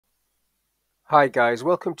Hi guys,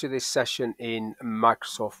 welcome to this session in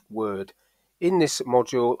Microsoft Word. In this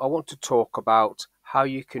module, I want to talk about how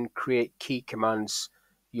you can create key commands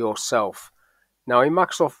yourself. Now in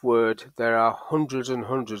Microsoft Word, there are hundreds and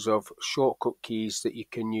hundreds of shortcut keys that you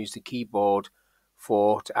can use the keyboard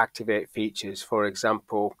for to activate features. For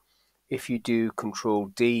example, if you do Control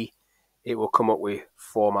D, it will come up with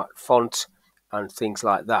format font and things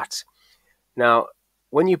like that. Now,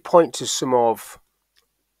 when you point to some of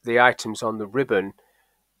the items on the ribbon,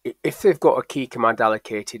 if they've got a key command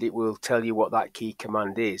allocated, it will tell you what that key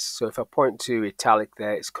command is. So if I point to italic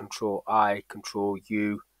there, it's Control I, Control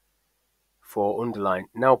U for underline.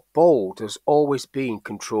 Now bold has always been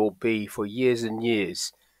Control B for years and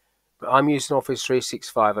years, but I'm using Office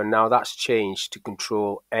 365 and now that's changed to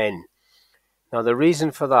Control N. Now the reason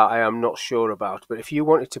for that I am not sure about, but if you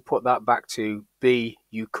wanted to put that back to B,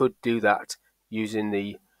 you could do that using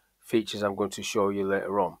the features I'm going to show you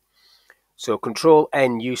later on. So Control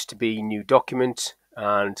N used to be new document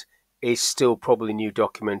and is still probably new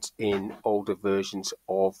document in older versions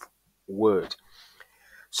of Word.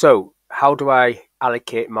 So how do I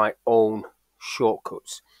allocate my own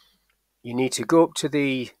shortcuts? You need to go up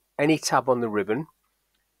to any tab on the ribbon,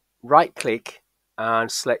 right click and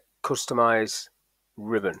select Customize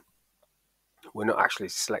Ribbon. We're not actually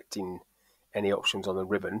selecting any options on the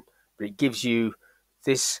ribbon, but it gives you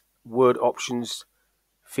this Word options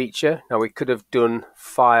feature. Now we could have done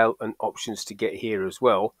file and options to get here as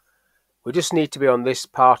well. We just need to be on this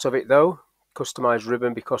part of it though, customize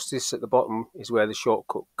ribbon, because this at the bottom is where the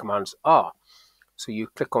shortcut commands are. So you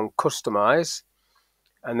click on customize,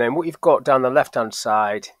 and then what you've got down the left hand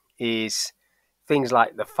side is things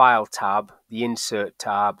like the file tab, the insert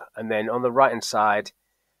tab, and then on the right hand side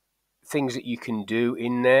things that you can do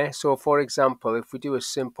in there. So for example, if we do a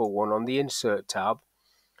simple one on the insert tab,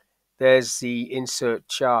 there's the insert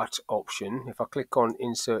chart option. If I click on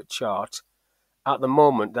insert chart, at the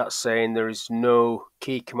moment that's saying there is no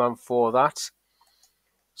key command for that.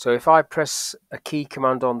 So if I press a key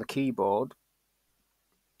command on the keyboard,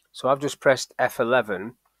 so I've just pressed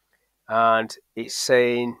F11 and it's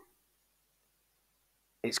saying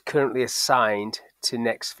it's currently assigned to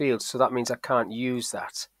next field, so that means I can't use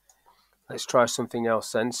that. Let's try something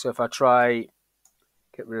else then. So if I try,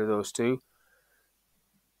 get rid of those two.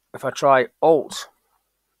 If I try Alt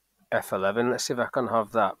F11, let's see if I can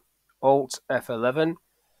have that. Alt F11,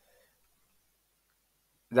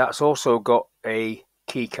 that's also got a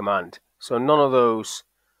key command. So none of those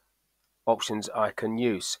options I can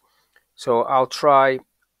use. So I'll try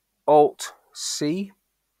Alt C.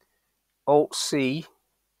 Alt C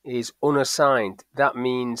is unassigned. That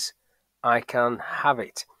means I can have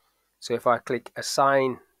it. So if I click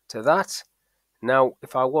assign to that, now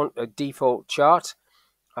if I want a default chart,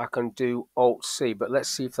 I can do Alt C, but let's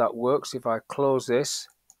see if that works. If I close this,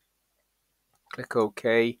 click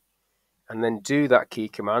OK, and then do that key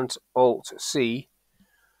command, Alt C,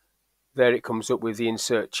 there it comes up with the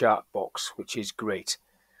insert chart box, which is great.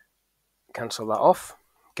 Cancel that off,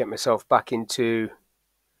 get myself back into,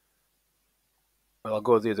 well, I'll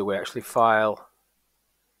go the other way actually, file,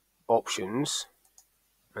 options,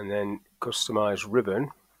 and then customize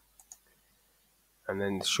ribbon, and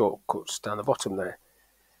then the shortcuts down the bottom there.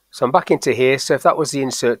 So I'm back into here. So if that was the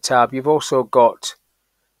insert tab, you've also got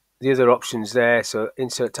the other options there. So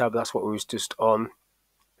insert tab, that's what we was just on.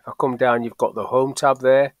 If I come down, you've got the home tab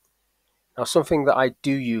there. Now something that I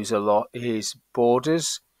do use a lot is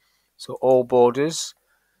borders. So all borders.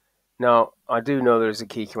 Now I do know there is a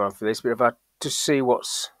key command for this, but if I just see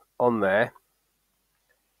what's on there,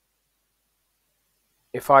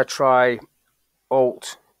 if I try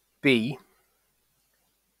Alt B,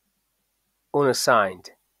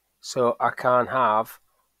 unassigned, so I can't have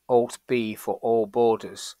Alt B for all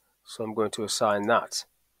borders, so I'm going to assign that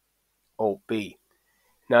Alt B.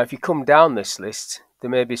 Now if you come down this list,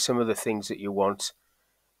 there may be some other things that you want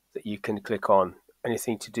that you can click on,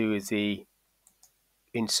 anything to do with the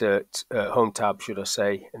insert home tab, should I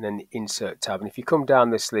say, and then the insert tab. And if you come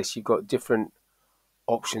down this list, you've got different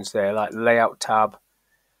options there, like layout tab,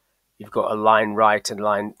 you've got align right and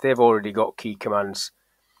line, they've already got key commands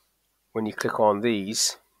when you click on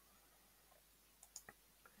these.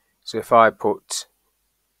 So if I put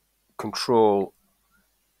Control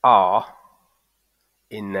R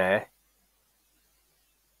in there,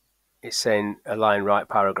 it's saying align right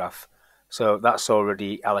paragraph. So that's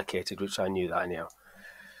already allocated, which I knew that anyhow.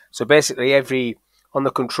 So basically on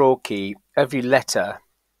the control key, every letter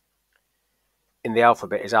in the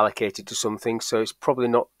alphabet is allocated to something, so it's probably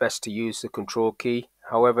not best to use the control key.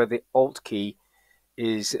 However, the Alt key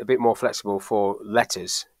is a bit more flexible for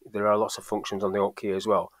letters. There are lots of functions on the Alt key as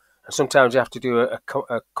well. And sometimes you have to do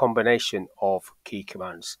a combination of key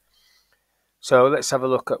commands. So let's have a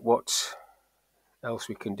look at what else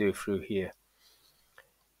we can do through here.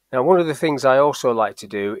 Now, one of the things I also like to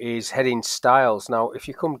do is heading styles. Now, if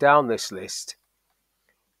you come down this list,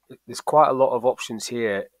 there's quite a lot of options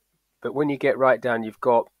here, but when you get right down, you've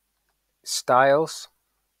got styles.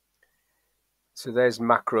 So there's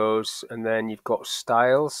macros, and then you've got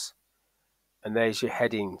styles, and there's your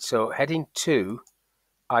heading. So heading 2,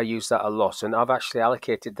 I use that a lot, and I've actually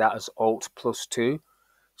allocated that as Alt plus 2.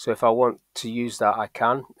 So if I want to use that, I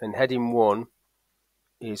can. And heading 1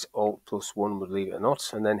 is Alt plus 1, believe it or not.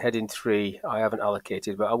 And then heading 3, I haven't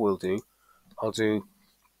allocated, but I will do. I'll do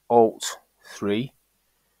Alt 3.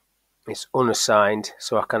 It's unassigned,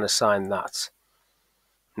 so I can assign that.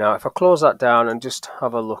 Now, if I close that down and just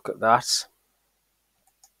have a look at that.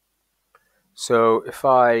 So if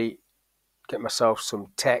I get myself some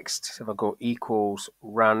text, if I go equals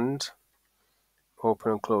rand,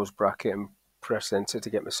 open and close bracket, and press enter to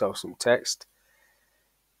get myself some text.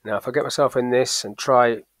 Now, if I get myself in this and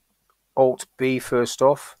try Alt B first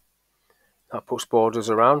off, that puts borders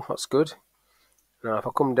around, that's good. Now, if I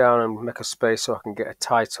come down and make a space so I can get a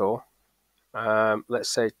title, let's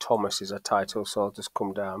say Thomas is a title, so I'll just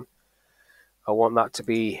come down. I want that to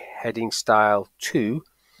be heading style 2.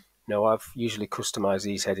 Now, I've usually customized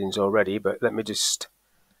these headings already, but let me just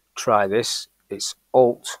try this. It's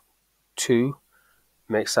Alt 2,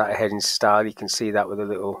 makes that a heading style. You can see that with a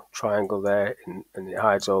little triangle there, and it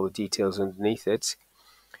hides all the details underneath it.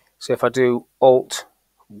 So if I do Alt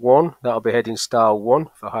 1, that'll be heading style 1.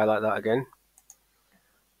 If I highlight that again,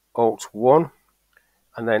 Alt 1,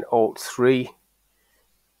 and then Alt 3,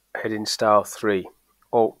 heading style 3.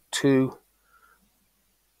 Alt 2,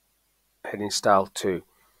 heading style 2.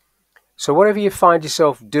 So whatever you find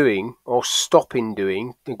yourself doing or stopping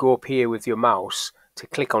doing, you go up here with your mouse to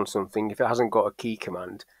click on something. If it hasn't got a key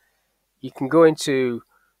command, you can go into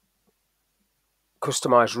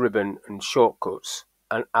customize ribbon and shortcuts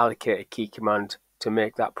and allocate a key command to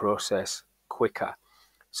make that process quicker.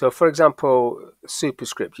 So for example,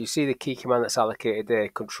 superscript, you see the key command that's allocated there,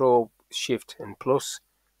 Control, Shift and plus.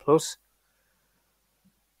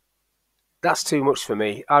 That's too much for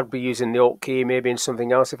me. I'd be using the Alt key maybe in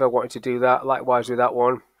something else if I wanted to do that. Likewise with that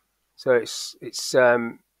one. So it's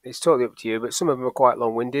totally up to you, but some of them are quite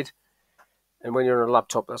long-winded, and when you're on a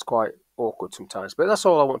laptop, that's quite awkward sometimes. But that's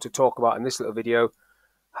all I want to talk about in this little video,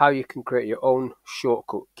 how you can create your own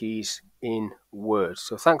shortcut keys in Word.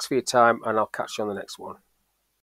 So thanks for your time, and I'll catch you on the next one.